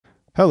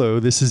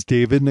Hello, this is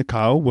David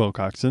Nakao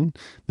Wilcoxon.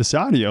 This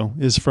audio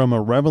is from a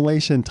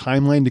Revelation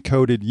Timeline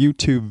Decoded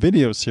YouTube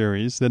video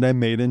series that I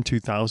made in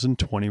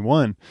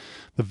 2021.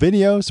 The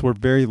videos were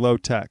very low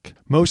tech,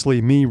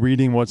 mostly me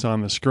reading what's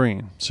on the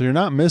screen, so you're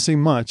not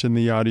missing much in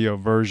the audio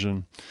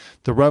version.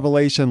 The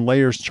Revelation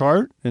Layers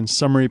chart and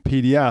summary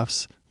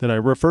PDFs that I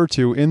refer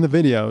to in the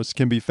videos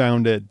can be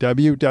found at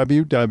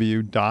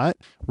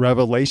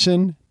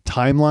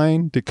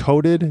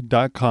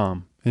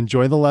www.revelationtimelinedecoded.com.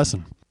 Enjoy the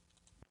lesson.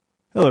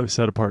 Hello,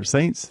 Set Apart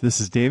Saints. This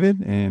is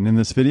David, and in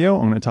this video,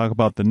 I'm going to talk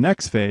about the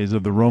next phase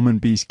of the Roman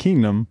beast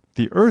kingdom,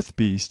 the Earth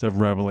beast of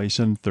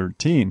Revelation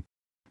 13.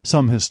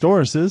 Some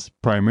historicists,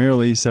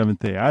 primarily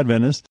Seventh-day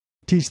Adventists,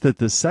 teach that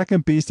the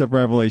second beast of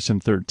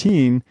Revelation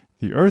 13,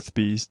 the Earth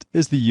beast,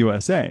 is the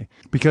USA,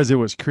 because it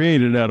was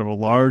created out of a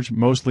large,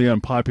 mostly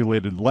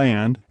unpopulated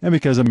land, and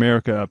because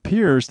America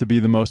appears to be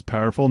the most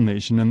powerful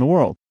nation in the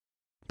world.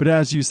 But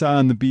as you saw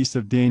in the Beast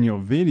of Daniel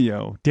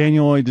video,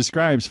 Daniel only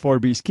describes 4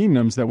 beast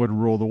kingdoms that would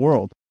rule the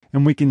world,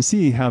 and we can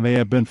see how they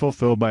have been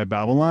fulfilled by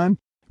Babylon,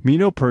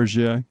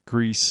 Medo-Persia,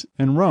 Greece,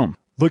 and Rome.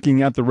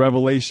 Looking at the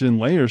Revelation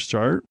Layers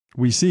chart,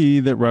 we see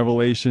that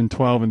Revelation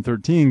 12 and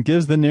 13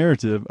 gives the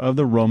narrative of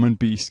the Roman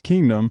beast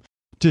kingdom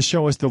to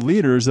show us the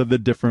leaders of the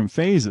different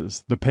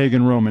phases, the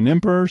pagan Roman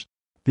emperors,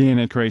 the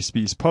Antichrist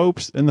beast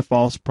popes, and the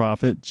false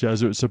prophet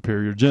Jesuit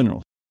superior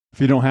generals.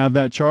 If you don't have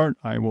that chart,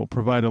 I will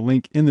provide a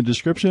link in the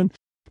description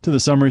to the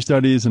summary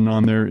studies, and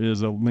on there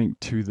is a link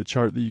to the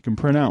chart that you can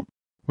print out.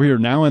 We are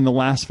now in the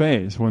last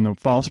phase when the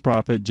false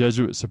prophet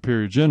Jesuit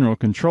superior general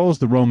controls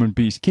the Roman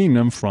beast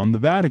kingdom from the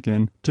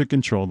Vatican to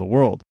control the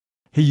world.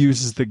 He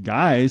uses the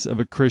guise of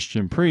a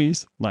Christian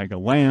priest, like a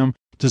lamb,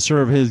 to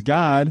serve his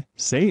god,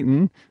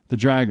 Satan, the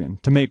dragon,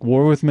 to make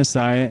war with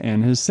Messiah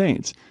and his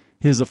saints.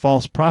 He is a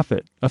false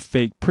prophet, a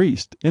fake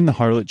priest in the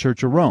harlot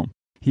church of Rome.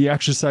 He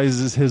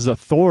exercises his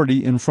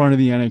authority in front of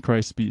the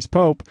Antichrist beast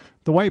pope,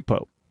 the white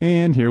pope.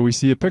 And here we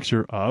see a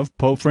picture of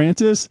Pope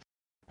Francis,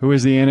 who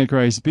is the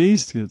Antichrist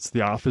beast. It's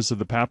the office of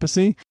the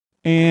papacy.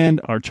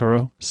 And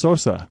Arturo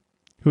Sosa,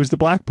 who is the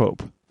black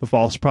pope, the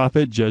false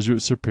prophet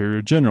Jesuit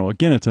superior general.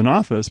 Again, it's an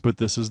office, but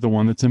this is the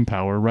one that's in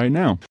power right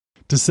now.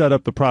 To set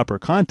up the proper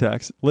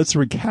context, let's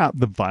recap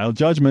the vile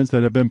judgments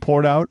that have been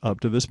poured out up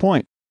to this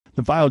point.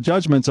 The vile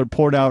judgments are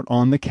poured out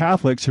on the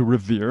Catholics who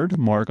revered,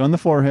 mark on the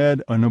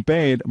forehead, and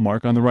obeyed,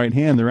 mark on the right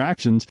hand, their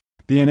actions,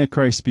 the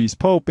Antichrist beast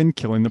pope in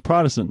killing the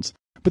Protestants.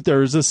 But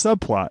there is a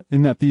subplot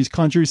in that these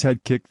countries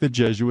had kicked the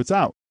Jesuits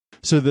out.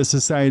 So the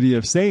Society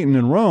of Satan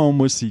in Rome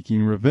was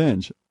seeking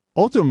revenge.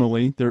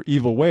 Ultimately, their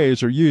evil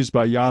ways are used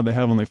by Yah the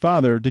Heavenly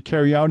Father to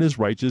carry out his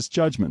righteous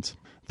judgments.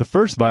 The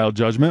first vile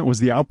judgment was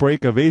the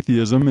outbreak of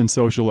atheism and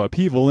social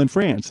upheaval in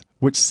France,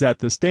 which set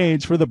the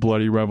stage for the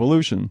Bloody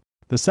Revolution.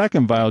 The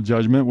second vile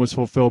judgment was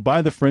fulfilled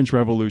by the French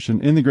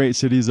Revolution in the great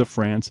cities of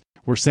France,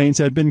 where saints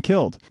had been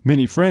killed.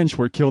 Many French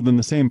were killed in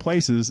the same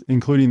places,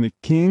 including the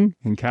king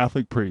and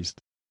Catholic priest.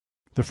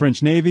 The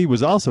French Navy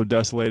was also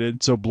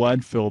desolated, so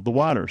blood filled the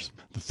waters.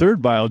 The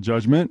third vile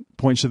judgment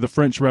points to the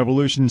French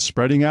Revolution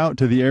spreading out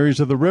to the areas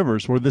of the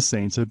rivers where the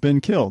saints had been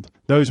killed.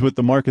 Those with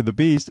the mark of the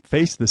beast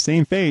faced the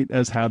same fate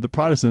as had the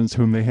Protestants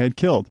whom they had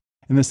killed,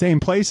 in the same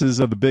places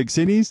of the big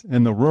cities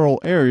and the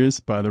rural areas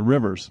by the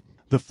rivers.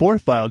 The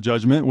fourth vile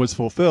judgment was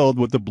fulfilled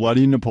with the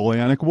bloody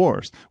Napoleonic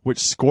Wars, which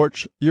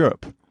scorched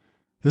Europe.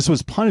 This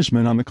was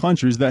punishment on the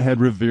countries that had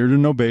revered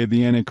and obeyed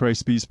the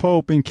Antichrist beast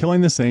pope in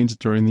killing the saints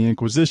during the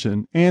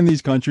Inquisition, and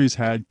these countries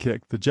had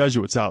kicked the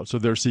Jesuits out, so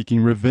they're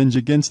seeking revenge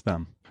against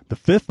them. The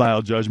fifth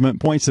vile judgment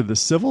points to the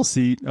civil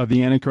seat of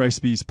the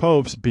Antichrist beast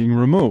popes being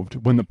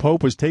removed when the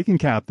pope was taken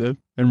captive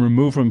and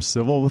removed from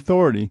civil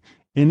authority,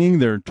 ending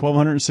their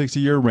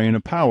 1260-year reign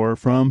of power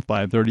from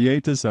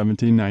 538 to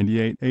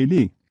 1798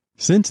 AD.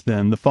 Since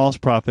then, the false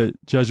prophet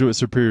Jesuit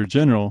superior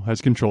general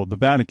has controlled the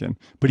Vatican,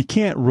 but he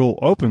can't rule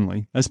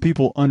openly, as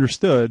people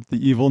understood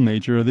the evil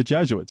nature of the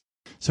Jesuits.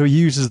 So he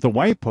uses the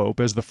white pope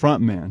as the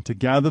front man to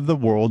gather the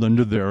world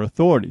under their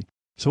authority.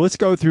 So let's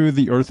go through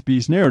the Earth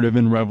Beast narrative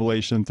in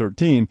Revelation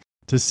 13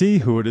 to see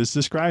who it is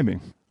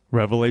describing.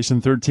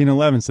 Revelation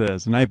 13:11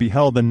 says, "And I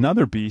beheld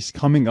another beast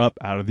coming up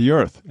out of the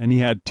earth, and he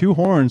had 2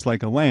 horns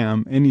like a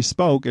lamb, and he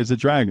spoke as a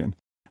dragon."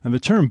 And the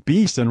term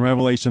beast in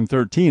Revelation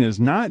 13 is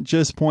not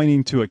just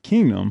pointing to a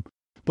kingdom,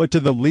 but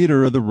to the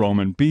leader of the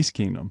Roman beast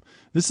kingdom.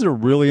 This is a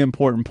really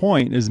important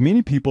point, as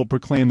many people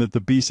proclaim that the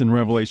beasts in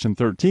Revelation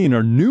 13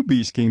 are new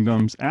beast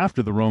kingdoms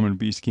after the Roman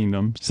beast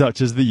kingdom,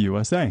 such as the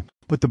USA.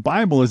 But the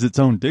Bible is its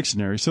own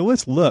dictionary, so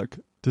let's look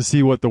to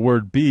see what the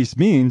word beast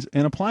means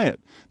and apply it.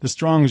 The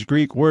Strong's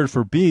Greek word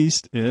for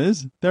beast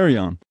is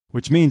therion,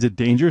 which means a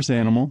dangerous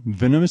animal,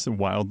 venomous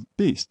wild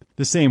beast.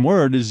 The same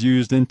word is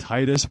used in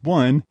Titus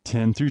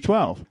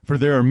 1:10-12. "For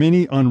there are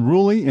many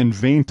unruly and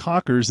vain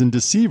talkers and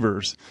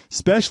deceivers,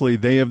 especially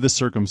they of the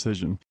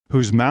circumcision,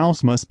 whose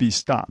mouths must be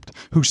stopped,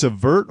 who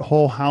subvert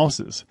whole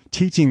houses,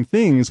 teaching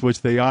things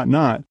which they ought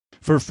not,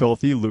 for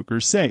filthy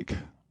lucre's sake.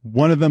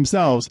 One of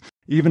themselves,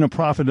 even a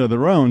prophet of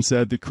their own,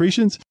 said, the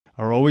Cretians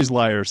are always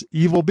liars,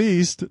 evil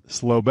beasts,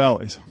 slow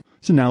bellies."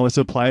 So now let's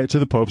apply it to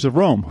the popes of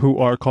Rome, who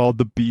are called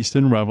the beast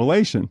in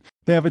Revelation.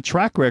 They have a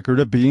track record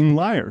of being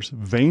liars,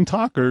 vain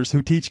talkers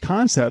who teach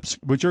concepts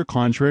which are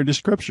contrary to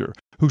Scripture,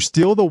 who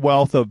steal the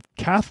wealth of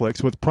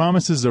Catholics with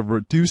promises of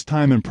reduced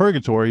time in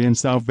purgatory and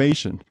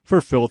salvation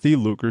for filthy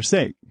lucre's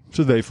sake,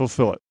 so they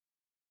fulfill it.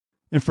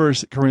 In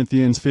 1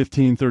 Corinthians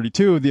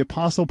 15:32, the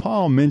Apostle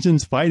Paul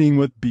mentions fighting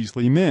with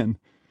beastly men.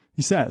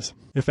 He says,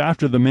 "If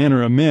after the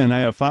manner of men I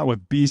have fought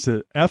with beasts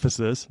at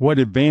Ephesus, what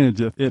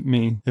advantageth it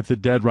me if the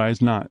dead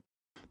rise not?"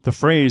 The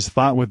phrase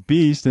fought with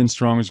beast in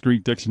Strong's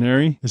Greek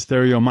dictionary is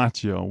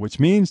theriomatio, which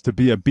means to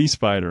be a beast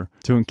fighter,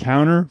 to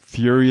encounter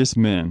furious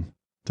men,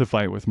 to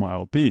fight with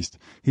wild beasts.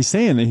 He's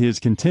saying that he has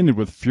contended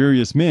with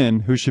furious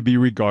men who should be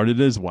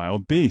regarded as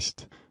wild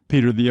beasts.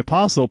 Peter the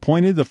Apostle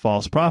pointed to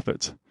false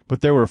prophets. But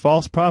there were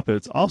false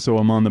prophets also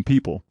among the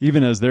people,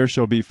 even as there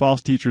shall be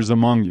false teachers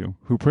among you,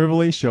 who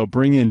privily shall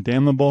bring in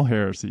damnable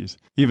heresies,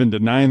 even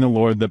denying the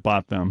Lord that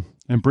bought them,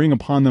 and bring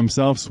upon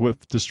themselves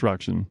swift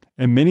destruction.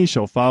 And many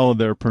shall follow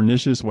their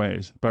pernicious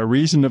ways, by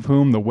reason of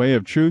whom the way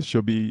of truth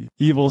shall be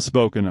evil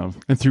spoken of.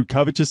 And through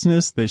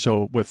covetousness they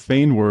shall with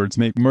feigned words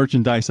make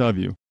merchandise of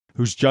you,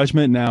 whose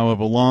judgment now of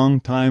a long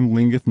time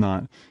linketh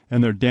not,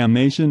 and their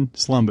damnation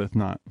slumbereth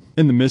not.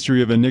 In the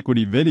Mystery of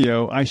Iniquity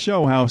video, I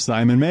show how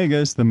Simon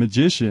Magus, the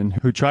magician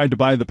who tried to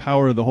buy the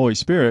power of the Holy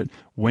Spirit,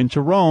 went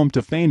to Rome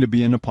to feign to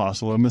be an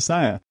apostle of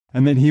Messiah,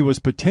 and that he was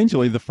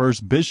potentially the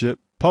first bishop,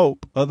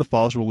 pope of the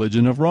false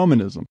religion of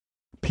Romanism.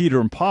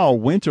 Peter and Paul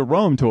went to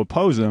Rome to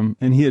oppose him,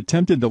 and he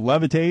attempted to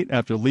levitate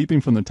after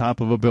leaping from the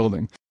top of a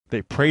building.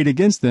 They prayed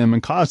against him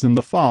and caused him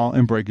to fall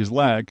and break his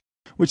leg,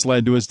 which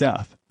led to his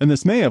death, and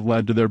this may have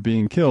led to their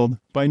being killed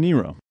by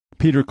Nero.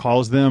 Peter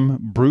calls them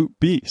brute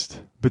beasts,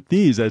 but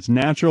these, as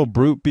natural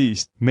brute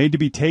beasts, made to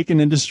be taken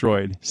and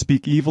destroyed,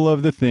 speak evil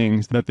of the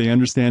things that they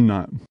understand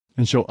not,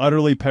 and shall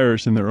utterly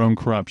perish in their own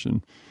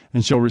corruption,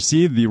 and shall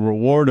receive the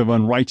reward of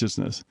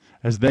unrighteousness,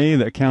 as they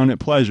that count it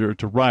pleasure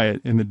to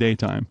riot in the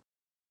daytime.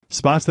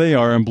 Spots they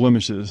are and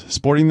blemishes,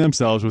 sporting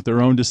themselves with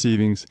their own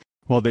deceivings,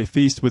 while they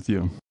feast with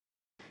you,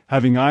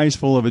 having eyes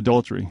full of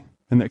adultery,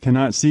 and that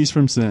cannot cease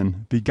from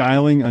sin,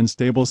 beguiling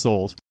unstable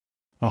souls.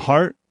 A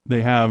heart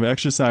they have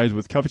exercised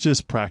with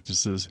covetous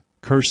practices,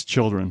 cursed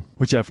children,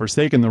 which have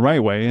forsaken the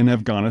right way and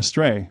have gone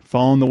astray,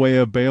 fallen the way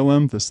of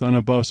Balaam the son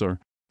of Bosor,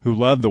 who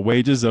loved the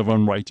wages of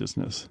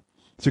unrighteousness.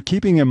 So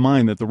keeping in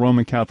mind that the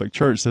Roman Catholic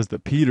Church says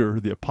that Peter,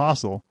 the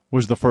apostle,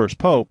 was the first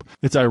pope,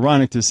 it's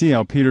ironic to see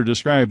how Peter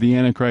described the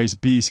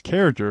Antichrist beast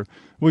character,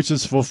 which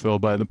is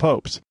fulfilled by the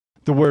popes.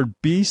 The word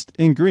beast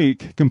in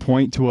Greek can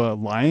point to a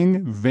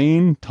lying,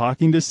 vain,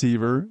 talking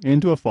deceiver and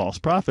to a false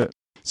prophet.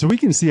 So we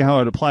can see how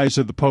it applies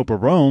to the Pope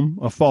of Rome,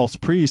 a false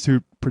priest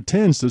who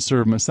pretends to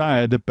serve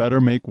Messiah to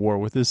better make war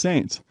with his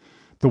saints.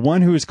 The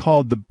one who is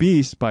called the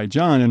beast by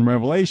John in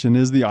Revelation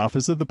is the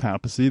office of the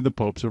papacy, the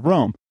popes of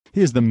Rome. He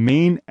is the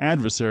main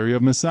adversary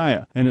of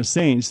Messiah and his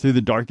saints through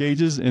the Dark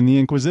Ages and the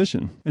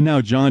Inquisition. And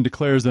now John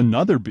declares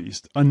another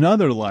beast,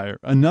 another liar,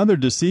 another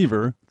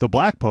deceiver, the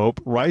Black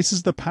Pope,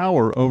 rises to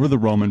power over the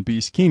Roman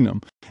beast kingdom.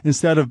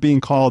 Instead of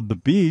being called the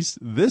beast,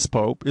 this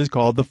pope is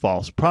called the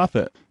false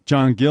prophet.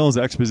 John Gill's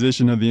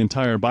exposition of the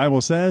entire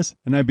Bible says,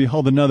 "And I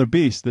beheld another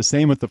beast, the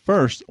same with the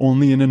first,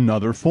 only in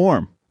another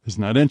form."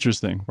 Isn't that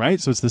interesting, right?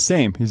 So it's the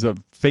same. He's a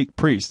fake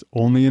priest,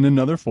 only in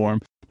another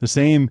form. The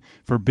same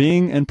for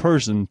being and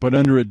person, but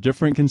under a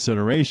different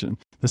consideration.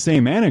 The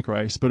same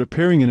Antichrist, but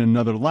appearing in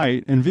another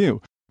light and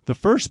view. The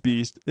first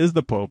beast is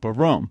the Pope of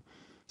Rome.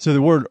 So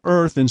the word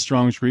earth in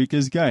Strong's Greek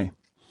is gay,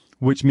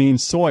 which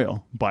means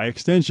soil, by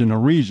extension a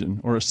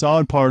region, or a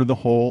solid part of the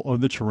whole of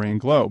the terrain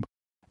globe,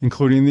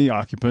 including the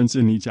occupants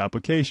in each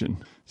application.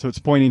 So it's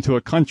pointing to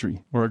a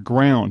country, or a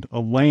ground,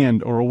 a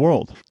land, or a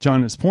world.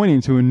 John is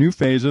pointing to a new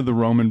phase of the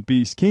Roman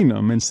beast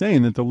kingdom and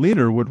saying that the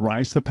leader would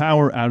rise to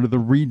power out of the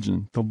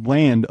region, the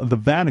land of the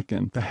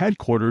Vatican, the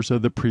headquarters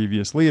of the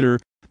previous leader,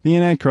 the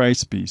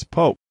Antichrist beast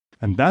pope.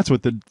 And that's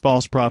what the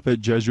false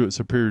prophet Jesuit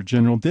superior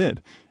general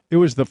did. It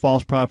was the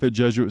false prophet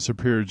Jesuit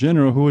superior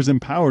general who was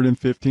empowered in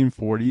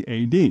 1540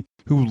 AD,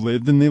 who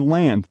lived in the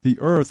land, the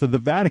earth of the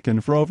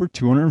Vatican for over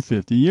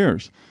 250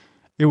 years.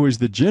 It was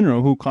the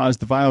general who caused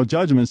the vile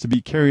judgments to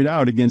be carried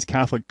out against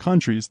Catholic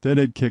countries that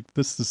had kicked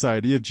the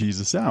Society of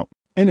Jesus out.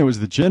 And it was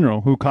the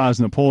general who caused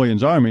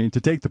Napoleon's army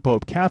to take the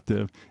Pope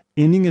captive,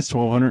 ending his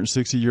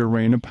 1260-year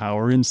reign of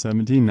power in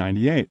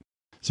 1798.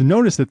 So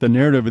notice that the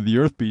narrative of the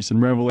earth beast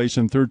in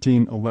Revelation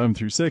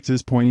 13:11-6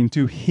 is pointing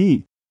to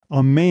he,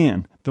 a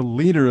man, the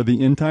leader of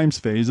the end times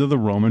phase of the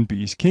Roman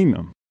beast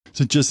kingdom.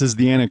 So just as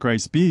the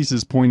Antichrist beast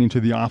is pointing to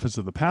the office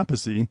of the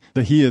papacy,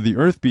 the he of the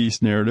earth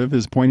beast narrative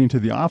is pointing to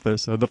the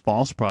office of the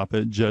false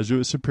prophet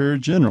Jesuit superior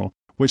general,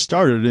 which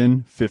started in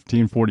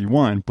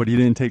 1541, but he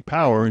didn't take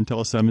power until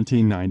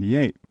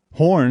 1798.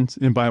 Horns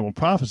in Bible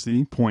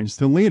prophecy points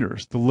to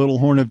leaders. The little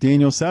horn of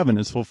Daniel 7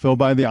 is fulfilled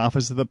by the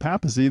office of the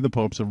papacy, the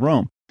popes of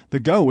Rome. The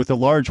goat with the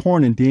large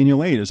horn in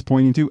Daniel 8 is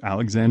pointing to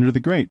Alexander the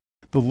Great.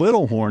 The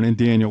little horn in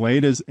Daniel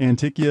 8 is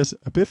Antiochus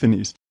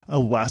Epiphanes, a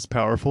less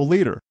powerful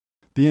leader.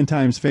 The end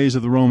times phase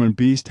of the Roman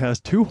beast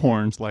has two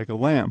horns like a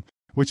lamb,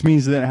 which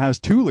means that it has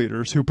two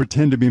leaders who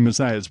pretend to be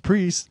Messiah's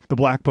priests, the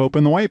Black Pope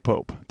and the White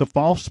Pope, the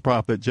false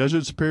prophet,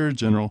 Jesuit Superior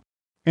General,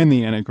 and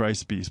the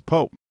Antichrist Beast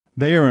Pope.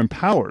 They are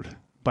empowered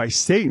by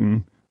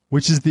Satan,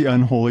 which is the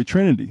unholy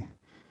Trinity.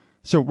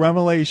 So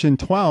Revelation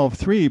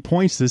 12:3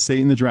 points to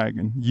Satan the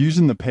dragon,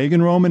 using the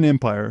pagan Roman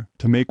Empire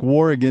to make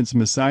war against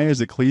Messiah's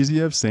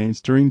ecclesia of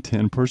saints during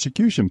 10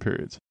 persecution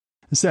periods.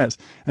 It says,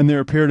 "And there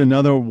appeared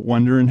another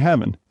wonder in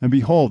heaven, and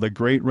behold, a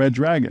great red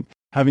dragon,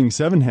 having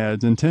 7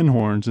 heads and 10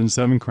 horns and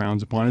 7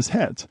 crowns upon his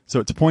heads."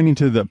 So it's pointing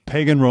to the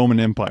pagan Roman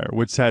Empire,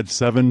 which had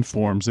 7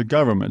 forms of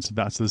governments.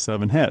 That's the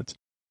 7 heads.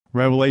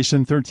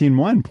 Revelation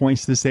 13:1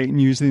 points to Satan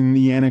using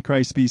the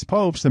Antichrist beast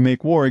popes to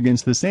make war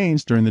against the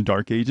saints during the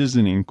Dark Ages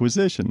and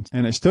Inquisitions.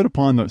 "And I stood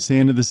upon the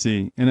sand of the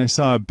sea, and I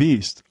saw a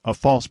beast, a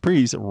false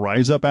priest,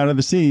 rise up out of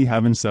the sea,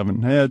 having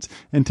 7 heads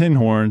and 10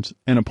 horns,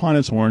 and upon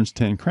his horns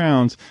 10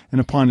 crowns, and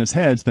upon his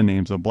heads the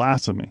names of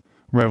blasphemy."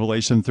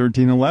 Revelation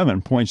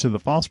 13:11 points to the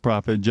false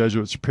prophet,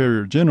 Jesuit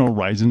Superior General,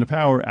 rising to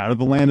power out of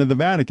the land of the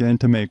Vatican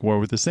to make war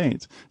with the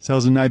saints. It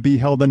says, "And I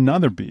beheld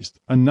another beast,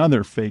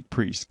 another fake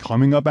priest,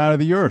 coming up out of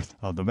the earth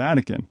of the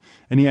Vatican.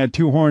 And he had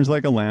 2 horns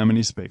like a lamb, and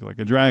he spake like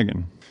a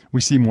dragon." We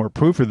see more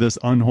proof of this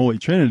unholy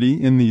trinity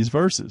in these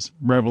verses.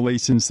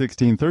 Revelation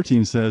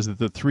 16:13 says that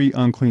the 3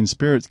 unclean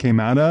spirits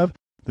came out of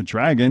the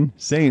dragon,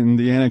 Satan,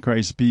 the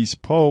Antichrist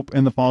beast pope,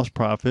 and the false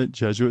prophet,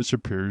 Jesuit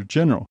Superior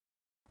General.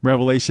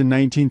 Revelation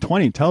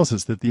 19:20 tells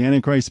us that the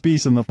Antichrist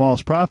beast and the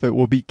false prophet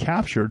will be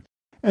captured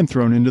and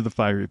thrown into the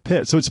fiery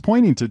pit. So it's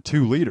pointing to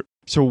 2 leaders.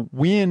 So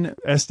when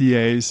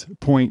SDAs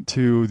point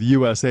to the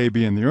USA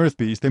being the earth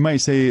beast, they might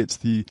say it's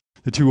the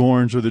 2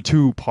 horns or the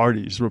 2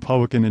 parties,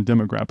 Republican and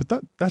Democrat,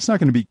 but that's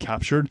not going to be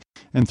captured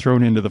and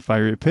thrown into the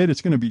fiery pit.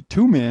 It's going to be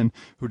 2 men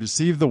who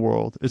deceive the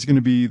world. It's going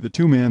to be the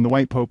 2 men, the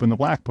White Pope and the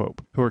Black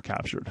Pope, who are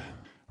captured.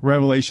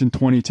 Revelation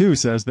 22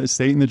 says that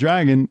Satan the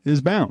dragon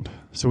is bound.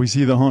 So we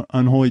see the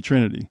unholy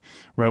trinity.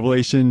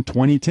 Revelation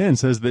 20:10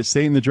 says that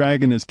Satan the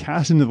dragon is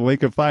cast into the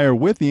lake of fire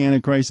with the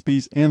Antichrist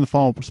beast and the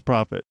false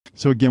prophet.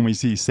 So again, we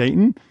see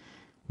Satan,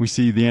 we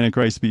see the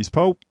Antichrist beast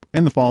pope,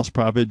 and the false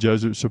prophet,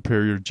 Jesuit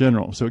Superior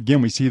General. So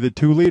again, we see the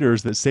 2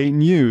 leaders that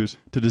Satan used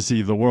to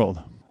deceive the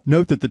world.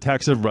 Note that the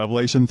text of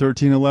Revelation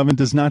 13:11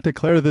 does not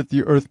declare that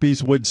the earth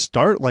beast would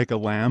start like a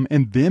lamb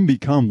and then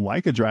become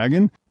like a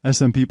dragon, as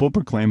some people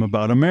proclaim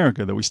about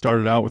America, that we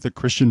started out with a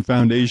Christian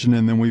foundation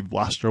and then we've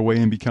lost our way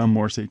and become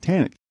more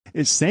satanic.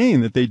 It's saying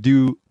that they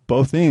do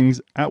both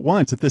things at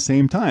once at the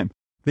same time.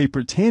 They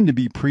pretend to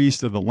be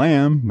priests of the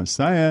Lamb,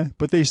 Messiah,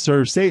 but they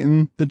serve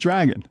Satan, the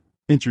dragon.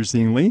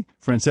 Interestingly,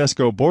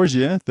 Francesco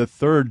Borgia, the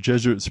 3rd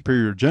Jesuit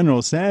Superior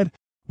General, said,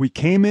 "We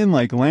came in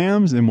like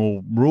lambs and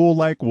will rule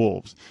like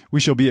wolves. We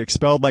shall be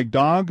expelled like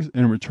dogs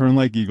and return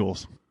like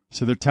eagles."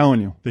 So they're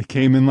telling you, they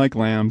came in like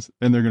lambs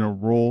and they're going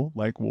to rule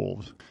like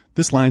wolves.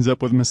 This lines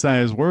up with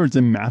Messiah's words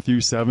in Matthew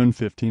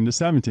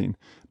 7:15-17.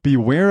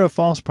 "Beware of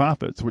false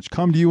prophets, which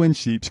come to you in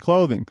sheep's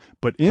clothing,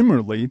 but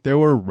inwardly they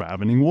were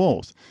ravening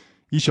wolves.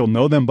 Ye shall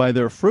know them by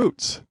their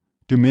fruits.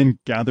 Do men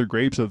gather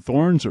grapes of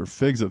thorns or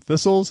figs of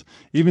thistles?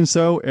 Even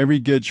so, every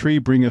good tree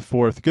bringeth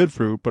forth good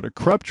fruit, but a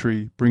corrupt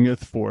tree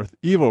bringeth forth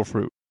evil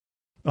fruit."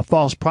 A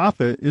false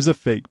prophet is a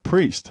fake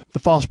priest. The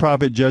false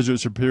prophet, Jesuit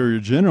Superior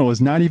General,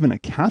 is not even a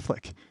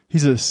Catholic.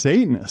 He's a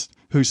Satanist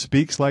who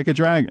speaks like a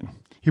dragon.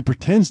 He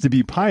pretends to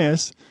be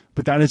pious,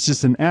 but that is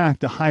just an act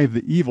to hide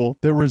the evil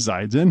that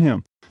resides in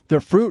him. Their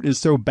fruit is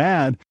so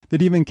bad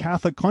that even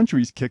Catholic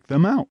countries kick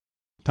them out.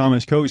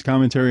 Thomas Coke's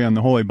commentary on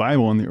the Holy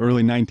Bible in the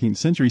early 19th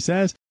century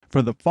says,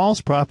 "For the false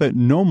prophet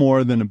no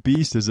more than a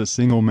beast is a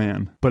single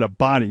man, but a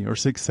body or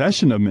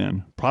succession of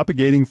men,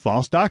 propagating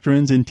false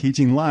doctrines and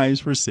teaching lies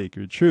for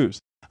sacred truths.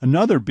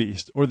 Another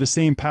beast, or the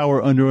same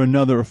power under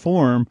another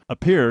form,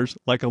 appears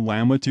like a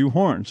lamb with 2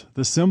 horns,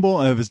 the symbol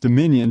of his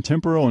dominion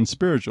temporal and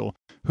spiritual,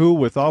 who,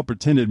 with all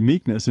pretended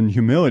meekness and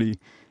humility,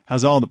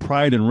 has all the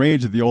pride and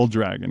rage of the old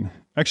dragon,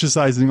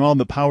 exercising all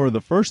the power of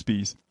the first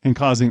beast, and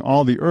causing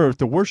all the earth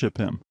to worship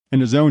him, in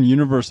his own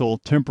universal,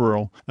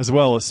 temporal, as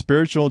well as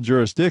spiritual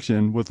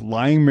jurisdiction, with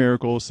lying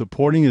miracles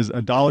supporting his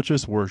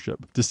idolatrous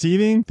worship,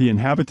 deceiving the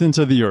inhabitants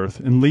of the earth,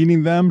 and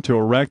leading them to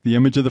erect the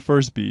image of the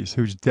first beast,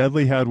 whose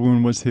deadly head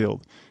wound was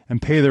healed,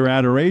 and pay their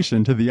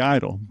adoration to the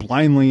idol,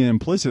 blindly and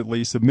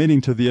implicitly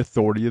submitting to the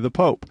authority of the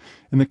Pope,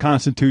 and the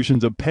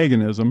constitutions of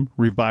paganism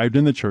revived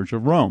in the Church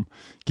of Rome,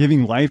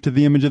 giving life to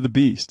the image of the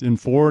beast,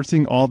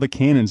 enforcing all the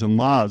canons and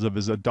laws of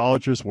his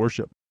idolatrous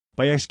worship,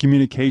 by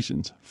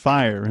excommunications,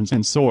 fire,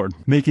 and sword,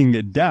 making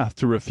it death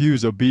to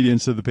refuse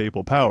obedience to the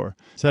papal power,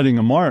 setting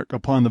a mark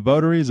upon the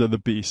votaries of the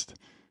beast,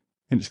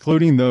 and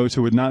excluding those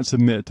who would not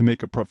submit to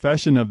make a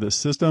profession of this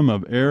system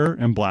of error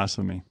and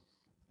blasphemy."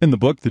 In the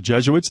book The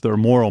Jesuits, Their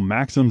Moral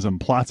Maxims and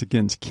Plots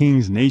Against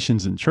Kings,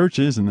 Nations, and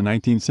Churches in the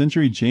 19th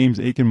century, James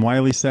Aiken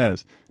Wiley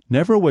says,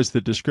 "Never was the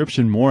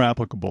description more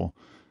applicable,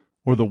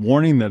 or the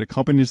warning that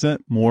accompanies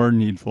it more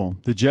needful.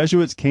 The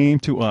Jesuits came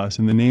to us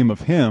in the name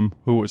of Him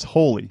who was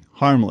holy,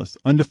 harmless,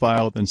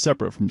 undefiled, and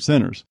separate from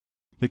sinners.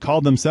 They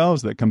called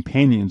themselves the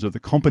companions of the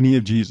company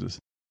of Jesus.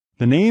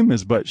 The name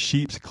is but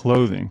sheep's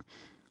clothing.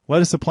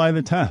 Let us apply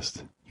the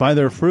test. By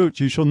their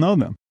fruits you shall know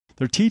them.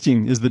 Their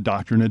teaching is the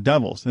doctrine of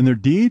devils, and their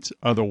deeds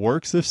are the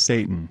works of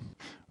Satan.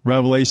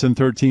 Revelation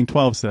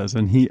 13:12 says,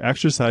 And he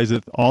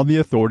exerciseth all the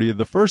authority of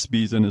the first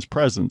beast in his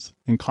presence,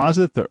 and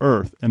causeth the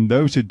earth and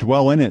those who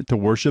dwell in it to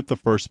worship the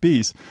first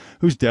beast,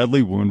 whose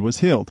deadly wound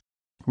was healed.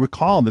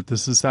 Recall that the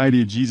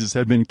Society of Jesus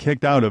had been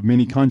kicked out of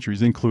many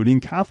countries,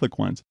 including Catholic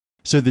ones,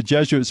 so the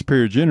Jesuit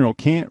Superior General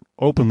can't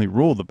openly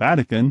rule the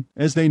Vatican,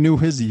 as they knew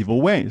his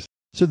evil ways.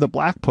 So the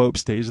Black Pope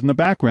stays in the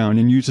background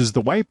and uses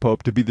the White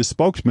Pope to be the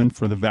spokesman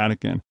for the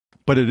Vatican.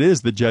 But it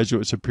is the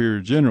Jesuit Superior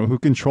General who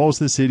controls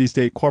the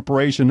city-state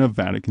corporation of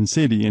Vatican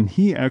City, and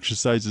he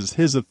exercises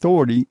his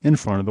authority in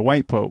front of the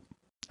White Pope.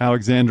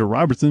 Alexander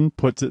Robertson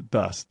puts it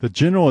thus: The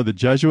general of the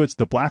Jesuits,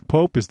 the Black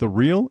Pope, is the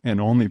real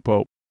and only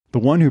Pope. The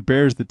one who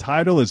bears the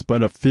title is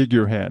but a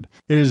figurehead.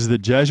 It is the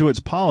Jesuits'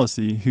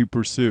 policy he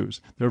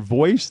pursues, their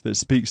voice that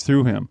speaks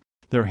through him,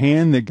 their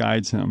hand that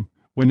guides him.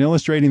 When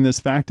illustrating this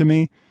fact to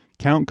me,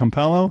 Count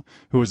Campello,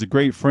 who was a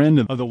great friend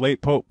of the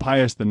late Pope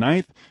Pius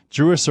IX,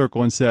 drew a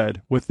circle and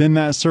said, Within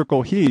that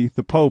circle he,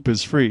 the Pope,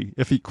 is free.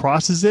 If he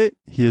crosses it,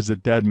 he is a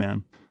dead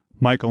man.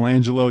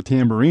 Michelangelo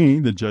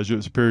Tamburini, the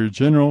Jesuit Superior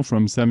General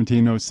from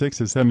 1706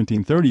 to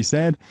 1730,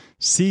 said,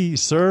 See,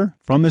 sir,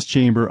 from this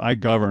chamber I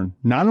govern,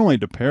 not only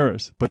to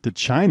Paris, but to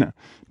China,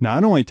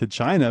 not only to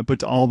China, but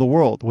to all the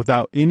world,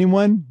 without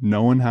anyone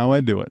knowing how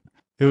I do it.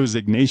 It was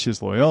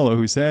Ignatius Loyola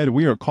who said,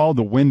 We are called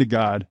to win to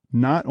God,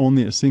 not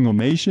only a single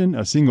nation,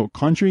 a single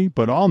country,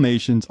 but all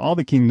nations, all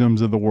the kingdoms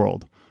of the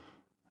world.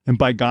 And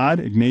by God,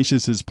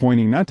 Ignatius is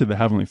pointing not to the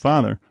Heavenly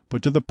Father,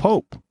 but to the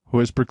Pope, who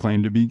is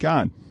proclaimed to be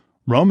God.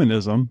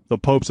 Romanism, the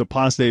Pope's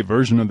apostate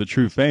version of the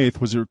true faith,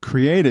 was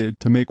created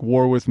to make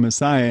war with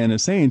Messiah and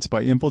his saints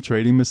by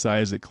infiltrating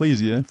Messiah's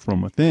ecclesia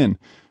from within.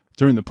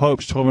 During the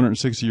Pope's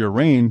 1260-year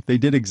reign, they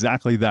did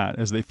exactly that,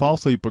 as they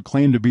falsely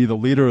proclaimed to be the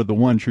leader of the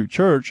one true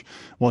church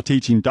while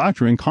teaching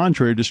doctrine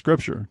contrary to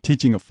Scripture,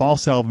 teaching a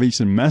false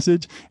salvation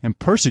message, and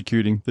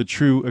persecuting the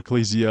true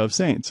ecclesia of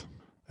saints.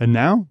 And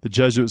now, the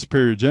Jesuit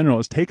Superior General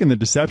has taken the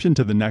deception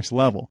to the next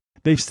level.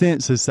 They've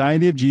sent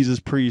Society of Jesus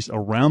priests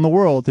around the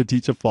world to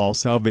teach a false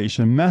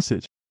salvation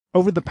message.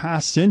 Over the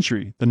past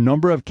century, the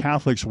number of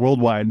Catholics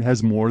worldwide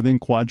has more than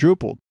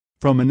quadrupled,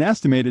 from an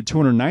estimated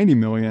 290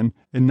 million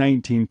in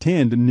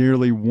 1910 to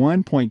nearly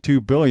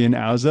 1.2 billion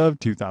as of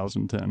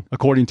 2010,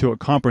 according to a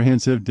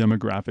comprehensive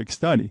demographic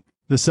study.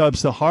 The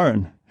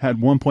Sub-Saharan had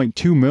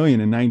 1.2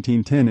 million in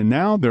 1910, and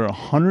now there are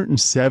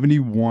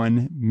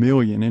 171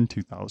 million in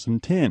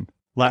 2010.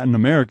 Latin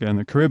America and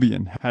the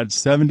Caribbean had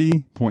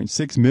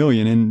 70.6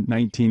 million in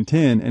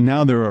 1910, and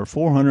now there are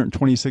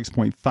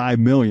 426.5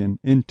 million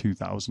in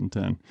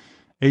 2010.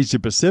 Asia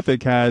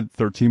Pacific had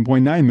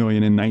 13.9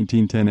 million in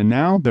 1910, and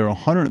now there are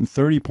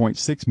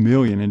 130.6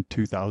 million in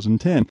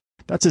 2010.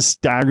 That's a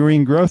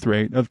staggering growth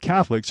rate of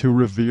Catholics who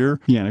revere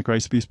the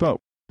Antichrist Beast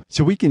Pope.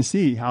 So we can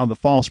see how the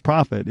false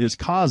prophet is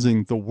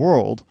causing the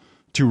world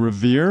to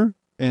revere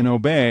and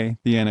obey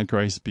the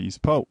Antichrist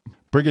Beast Pope.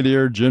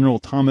 Brigadier General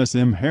Thomas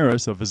M.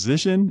 Harris, a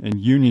physician and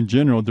Union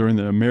general during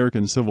the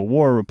American Civil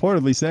War,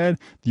 reportedly said,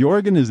 The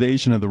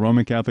organization of the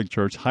Roman Catholic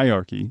Church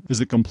hierarchy is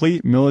a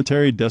complete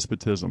military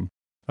despotism,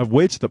 of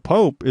which the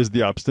Pope is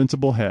the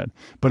ostensible head,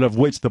 but of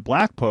which the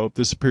Black Pope,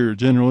 the Superior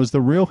General, is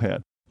the real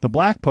head. The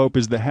Black Pope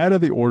is the head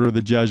of the order of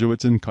the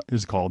Jesuits and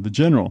is called the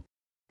General.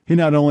 He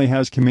not only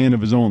has command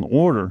of his own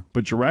order,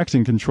 but directs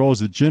and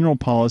controls the general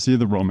policy of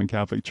the Roman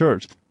Catholic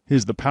Church. He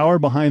is the power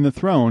behind the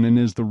throne and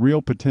is the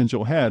real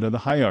potential head of the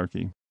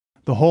hierarchy.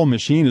 The whole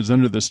machine is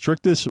under the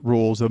strictest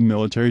rules of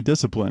military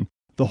discipline.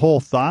 The whole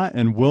thought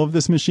and will of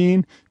this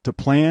machine, to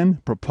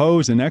plan,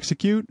 propose, and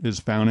execute, is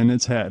found in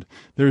its head.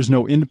 There is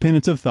no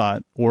independence of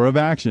thought or of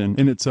action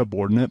in its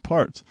subordinate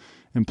parts.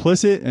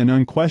 Implicit and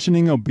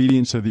unquestioning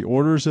obedience to the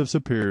orders of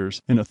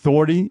superiors and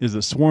authority is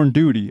a sworn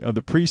duty of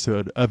the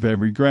priesthood of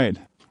every grade.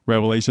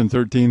 Revelation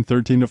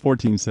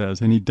 13:13-14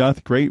 says, And he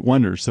doth great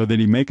wonders, so that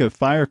he maketh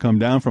fire come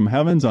down from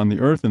heavens on the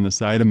earth in the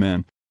sight of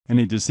men. And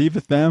he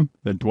deceiveth them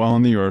that dwell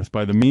on the earth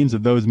by the means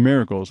of those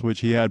miracles which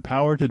he had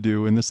power to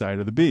do in the sight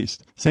of the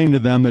beast, saying to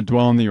them that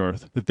dwell on the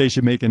earth, that they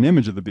should make an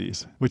image of the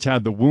beast, which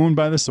had the wound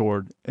by the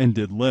sword, and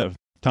did live.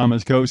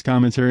 Thomas Coates'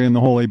 commentary on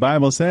the Holy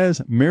Bible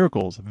says,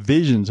 Miracles,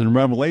 visions, and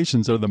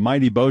revelations are the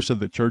mighty boast of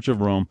the Church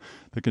of Rome,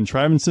 the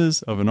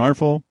contrivances of an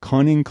artful,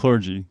 cunning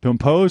clergy to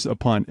impose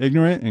upon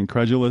ignorant and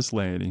credulous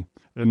laity.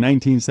 In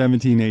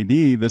 1917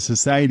 AD, the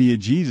Society of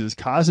Jesus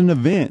caused an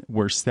event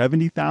where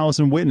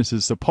 70,000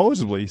 witnesses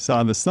supposedly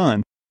saw the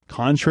sun,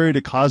 contrary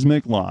to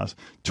cosmic laws,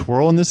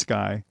 twirl in the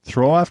sky,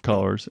 throw off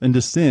colors, and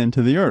descend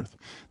to the earth.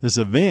 This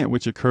event,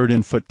 which occurred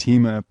in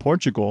Fatima,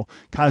 Portugal,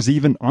 caused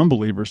even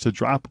unbelievers to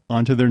drop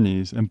onto their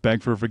knees and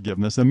beg for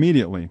forgiveness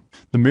immediately.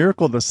 The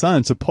miracle of the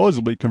sun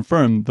supposedly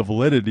confirmed the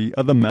validity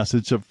of the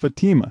message of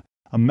Fatima,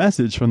 a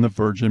message from the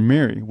Virgin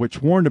Mary,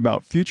 which warned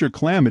about future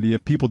calamity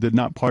if people did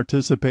not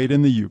participate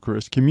in the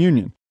Eucharist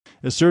communion.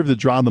 It served to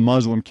draw the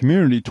Muslim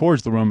community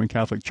towards the Roman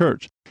Catholic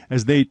Church,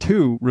 as they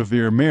too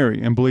revere Mary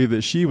and believe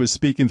that she was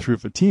speaking through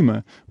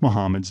Fatima,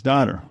 Muhammad's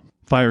daughter.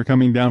 Fire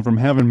coming down from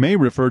heaven may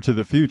refer to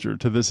the future,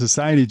 to the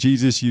Society of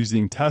Jesus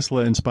using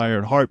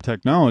Tesla-inspired HARP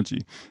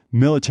technology,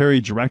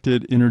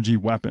 military-directed energy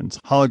weapons,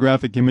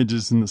 holographic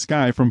images in the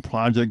sky from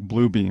Project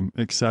Bluebeam,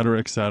 etc.,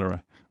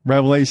 etc.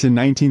 Revelation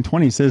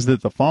 19:20 says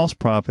that the false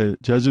prophet,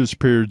 Jesuit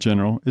Superior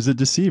General, is a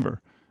deceiver.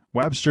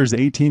 Webster's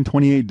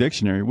 1828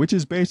 dictionary, which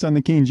is based on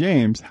the King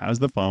James, has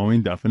the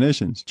following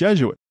definitions.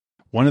 Jesuit,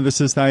 one of the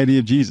Society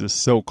of Jesus,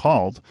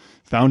 so-called,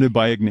 founded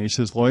by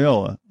Ignatius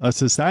Loyola, a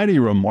society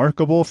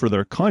remarkable for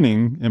their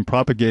cunning in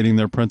propagating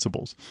their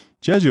principles.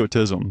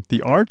 Jesuitism,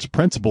 the arts,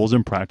 principles,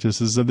 and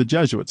practices of the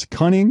Jesuits.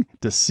 Cunning,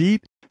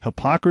 deceit,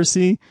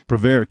 hypocrisy,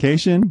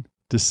 prevarication,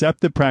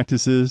 deceptive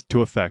practices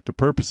to effect a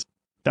purpose.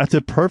 That's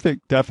a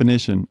perfect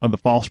definition of the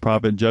false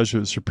prophet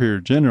Jesuit Superior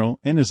General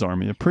and his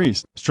army of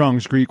priests.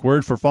 Strong's Greek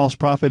word for false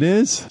prophet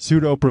is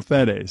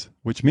pseudo-prophetes,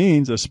 which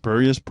means a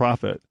spurious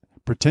prophet,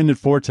 pretended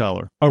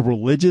foreteller, a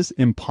religious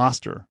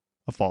impostor,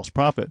 a false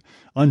prophet,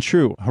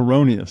 untrue,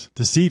 erroneous,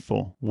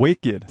 deceitful,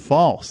 wicked,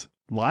 false,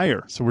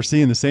 liar. So we're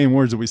seeing the same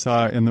words that we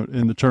saw in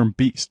the term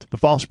beast. The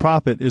false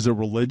prophet is a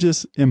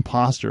religious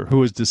impostor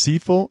who is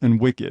deceitful and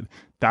wicked.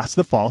 That's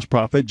the false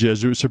prophet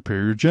Jesuit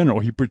Superior General.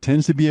 He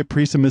pretends to be a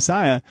priest of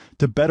Messiah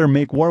to better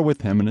make war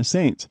with him and his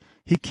saints.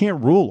 He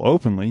can't rule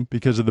openly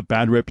because of the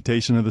bad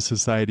reputation of the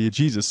Society of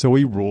Jesus, so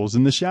he rules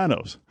in the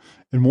shadows.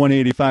 In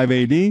 185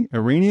 AD,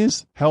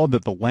 Irenaeus held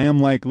that the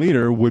lamb-like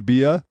leader would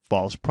be a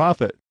false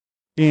prophet.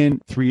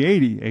 In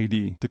 380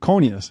 AD,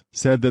 Diconius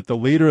said that the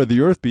leader of the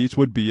earth beast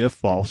would be a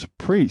false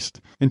priest.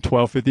 In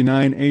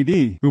 1259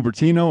 AD,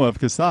 Ubertino of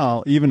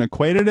Casale even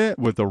equated it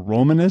with the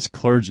Romanist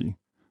clergy.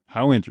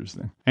 How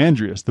interesting.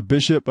 Andreas, the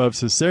bishop of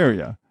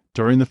Caesarea,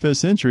 during the 5th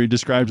century,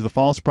 describes the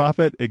false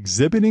prophet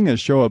exhibiting a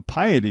show of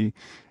piety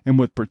and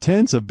with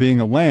pretense of being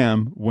a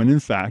lamb when in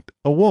fact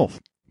a wolf.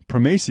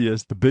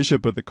 Promasius, the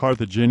bishop of the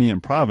Carthaginian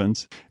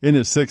province, in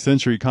his 6th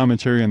century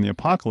commentary on the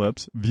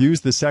Apocalypse,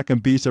 views the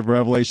second beast of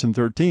Revelation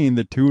 13,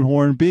 the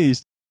two-horned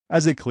beast,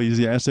 as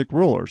ecclesiastic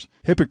rulers,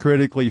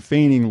 hypocritically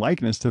feigning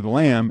likeness to the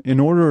Lamb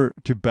in order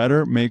to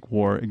better make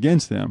war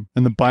against them,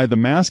 and by the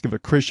mask of a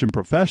Christian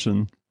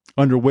profession,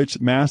 under which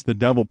mask the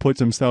devil puts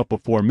himself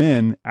before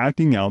men,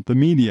 acting out the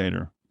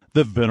mediator.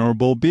 The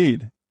Venerable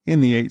Bede, in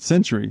the 8th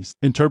century,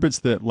 interprets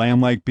the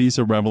lamb-like beast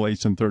of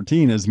Revelation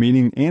 13 as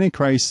meaning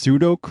Antichrist's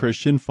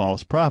pseudo-Christian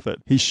false prophet.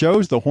 He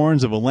shows the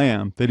horns of a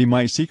lamb that he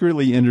might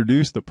secretly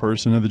introduce the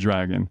person of the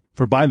dragon.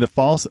 For by the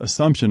false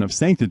assumption of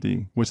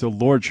sanctity, which the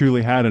Lord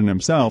truly had in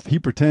himself, he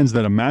pretends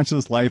that a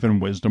matchless life and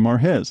wisdom are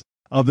his.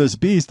 Of this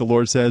beast, the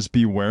Lord says,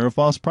 "Beware of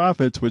false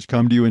prophets which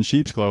come to you in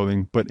sheep's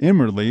clothing, but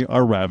inwardly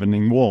are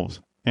ravening wolves."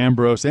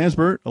 Ambrose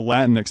Ansbert, a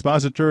Latin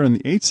expositor in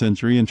the 8th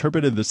century,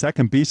 interpreted the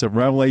second beast of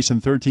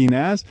Revelation 13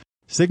 as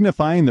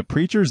signifying the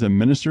preachers and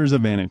ministers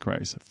of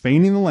Antichrist,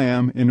 feigning the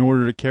Lamb in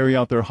order to carry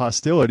out their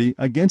hostility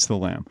against the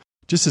Lamb.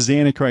 Just as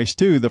Antichrist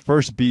too, the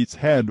first beast's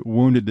head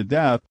wounded to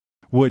death,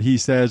 would, he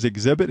says,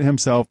 exhibit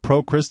himself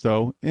pro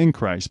Christo in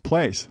Christ's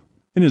place.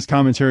 In his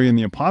commentary on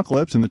the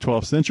Apocalypse in the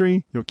 12th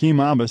century, Joachim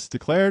Abbas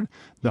declared,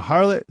 the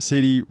harlot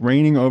city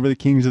reigning over the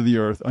kings of the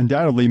earth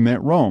undoubtedly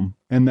meant Rome,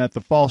 and that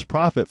the false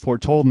prophet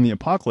foretold in the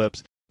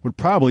Apocalypse would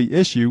probably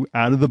issue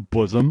out of the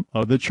bosom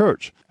of the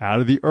church,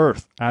 out of the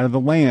earth, out of the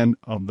land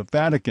of the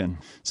Vatican.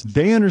 So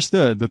they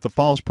understood that the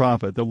false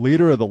prophet, the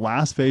leader of the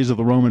last phase of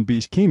the Roman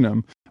beast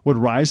kingdom, would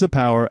rise to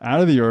power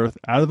out of the earth,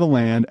 out of the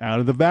land,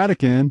 out of the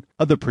Vatican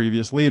of the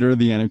previous leader,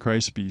 the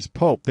Antichrist beast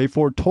Pope. They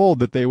foretold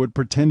that they would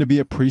pretend to be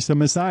a priest of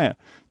Messiah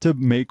to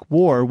make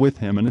war with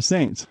him and the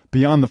saints.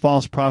 Beyond the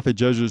false prophet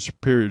Jesuit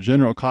Superior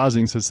General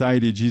causing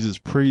Society of Jesus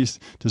priests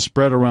to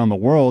spread around the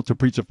world to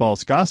preach a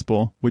false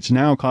gospel, which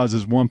now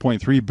causes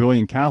 1.3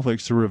 billion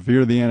Catholics to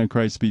revere the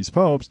Antichrist beast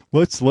popes,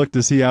 let's look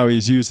to see how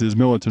he's used his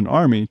militant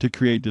army to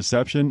create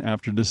deception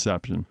after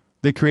deception.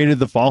 They created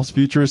the false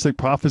futuristic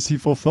prophecy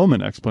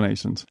fulfillment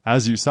explanations.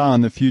 As you saw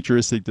in the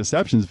futuristic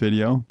deceptions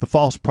video, the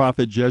false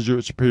prophet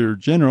Jesuit Superior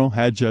General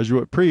had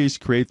Jesuit priests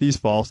create these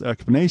false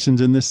explanations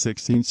in the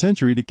 16th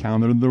century to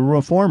counter the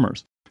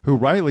reformers, who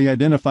rightly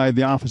identified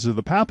the office of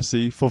the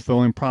papacy,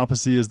 fulfilling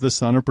prophecy as the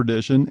son of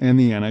perdition and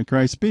the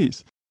Antichrist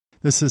beast.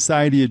 The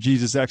Society of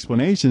Jesus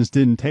explanations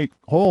didn't take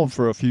hold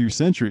for a few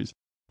centuries,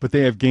 but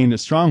they have gained a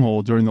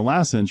stronghold during the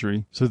last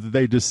century so that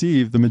they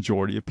deceive the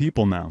majority of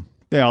people now.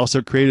 They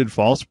also created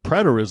false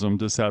preterism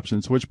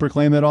deceptions, which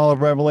proclaim that all of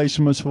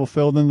Revelation was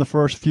fulfilled in the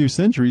first few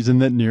centuries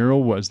and that Nero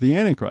was the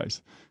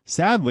Antichrist.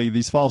 Sadly,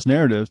 these false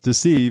narratives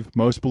deceive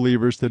most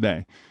believers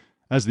today,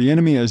 as the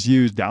enemy has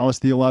used Dallas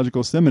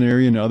Theological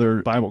Seminary and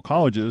other Bible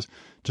colleges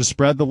to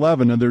spread the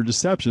leaven of their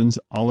deceptions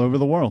all over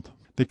the world.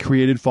 They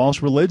created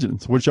false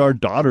religions, which are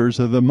daughters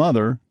of the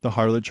mother, the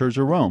harlot church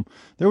of Rome.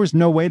 There was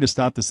no way to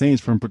stop the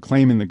saints from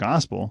proclaiming the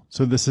gospel,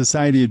 so the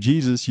Society of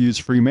Jesus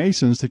used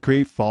Freemasons to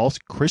create false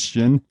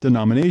Christian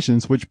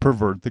denominations which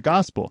pervert the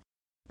gospel.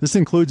 This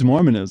includes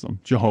Mormonism,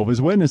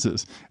 Jehovah's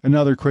Witnesses, and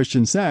other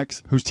Christian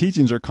sects whose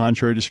teachings are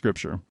contrary to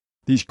Scripture.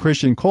 These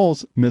Christian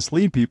cults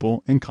mislead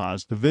people and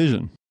cause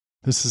division.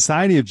 The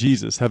Society of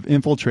Jesus have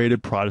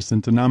infiltrated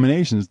Protestant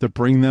denominations to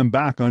bring them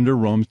back under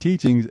Rome's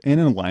teachings in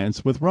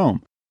alliance with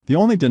Rome. The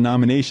only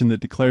denomination that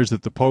declares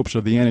that the popes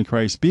are the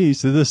Antichrist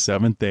beast is the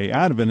Seventh-day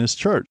Adventist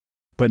Church.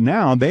 But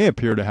now they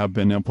appear to have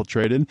been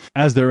infiltrated,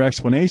 as their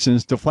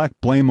explanations deflect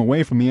blame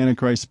away from the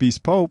Antichrist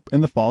beast pope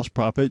and the false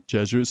prophet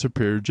Jesuit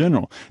superior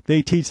general.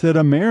 They teach that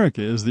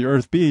America is the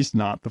earth beast,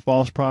 not the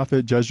false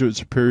prophet Jesuit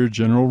superior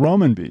general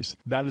Roman beast.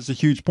 That is a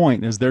huge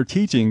point, as their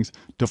teachings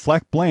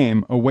deflect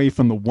blame away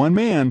from the one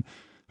man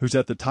who's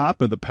at the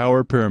top of the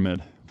power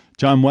pyramid.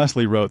 John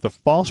Wesley wrote, "The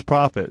false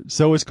prophet,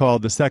 so is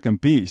called the second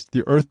beast,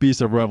 the earth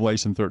beast of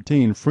Revelation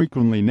 13,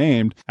 frequently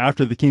named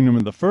after the kingdom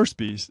of the first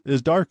beast,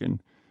 is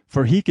darkened.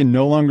 For he can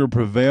no longer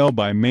prevail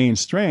by main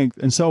strength,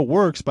 and so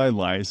works by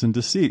lies and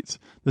deceits.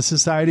 The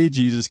Society of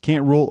Jesus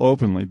can't rule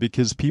openly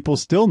because people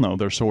still know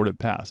their sordid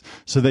past,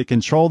 so they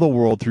control the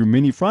world through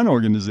many front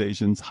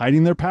organizations,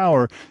 hiding their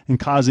power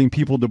and causing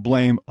people to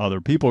blame other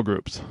people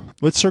groups."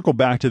 Let's circle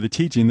back to the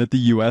teaching that the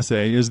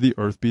USA is the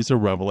earth beast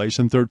of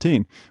Revelation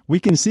 13. We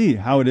can see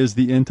how it is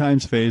the end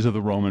times phase of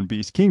the Roman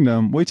beast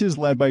kingdom, which is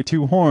led by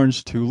two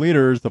horns, two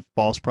leaders, the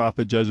false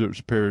prophet Jesuit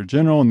superior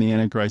general and the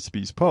Antichrist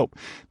beast pope.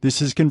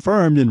 This is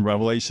confirmed in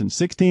Revelation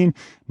 16,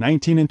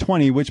 19, and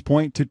 20, which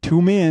point to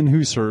two men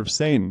who serve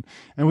Satan.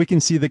 And we can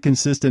see the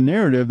consistent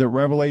narrative that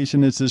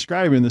Revelation is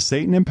describing the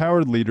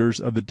Satan-empowered leaders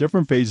of the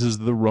different phases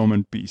of the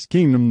Roman beast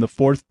kingdom, the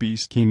fourth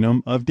beast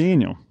kingdom of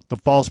Daniel. The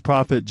false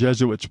prophet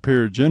Jesuit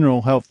superior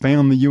general helped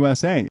found the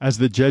USA, as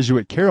the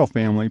Jesuit Carroll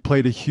family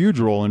played a huge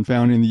role in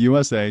founding the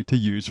USA to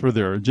use for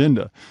their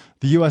agenda.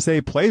 The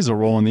USA plays a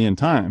role in the end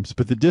times,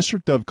 but the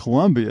District of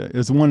Columbia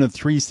is one of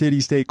 3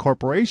 city-state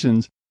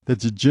corporations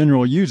that the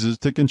general uses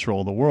to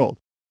control the world.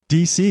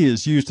 D.C.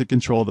 is used to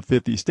control the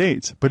 50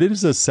 states, but it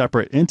is a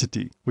separate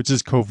entity, which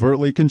is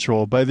covertly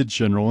controlled by the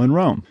general in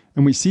Rome.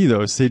 And we see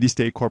those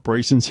city-state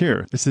corporations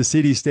here. It's the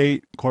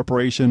city-state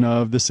corporation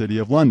of the City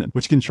of London,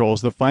 which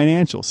controls the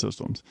financial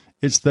systems.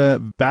 It's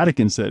the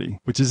Vatican City,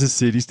 which is a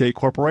city-state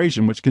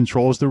corporation, which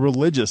controls the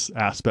religious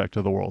aspect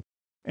of the world.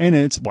 And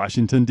it's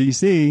Washington,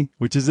 D.C.,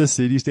 which is a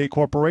city-state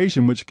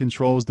corporation which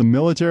controls the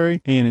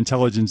military and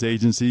intelligence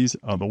agencies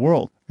of the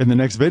world. In the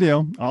next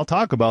video, I'll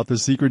talk about the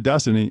secret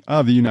destiny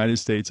of the United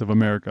States of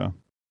America.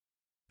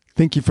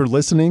 Thank you for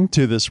listening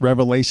to this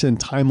Revelation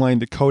Timeline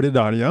Decoded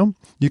audio.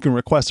 You can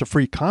request a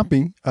free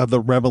copy of the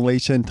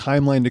Revelation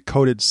Timeline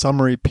Decoded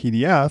Summary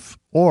PDF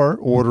or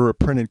order a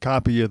printed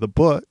copy of the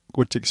book,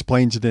 which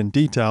explains it in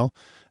detail,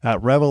 at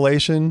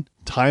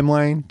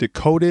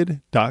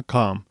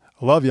revelationtimelinedecoded.com.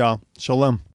 I love y'all. Shalom.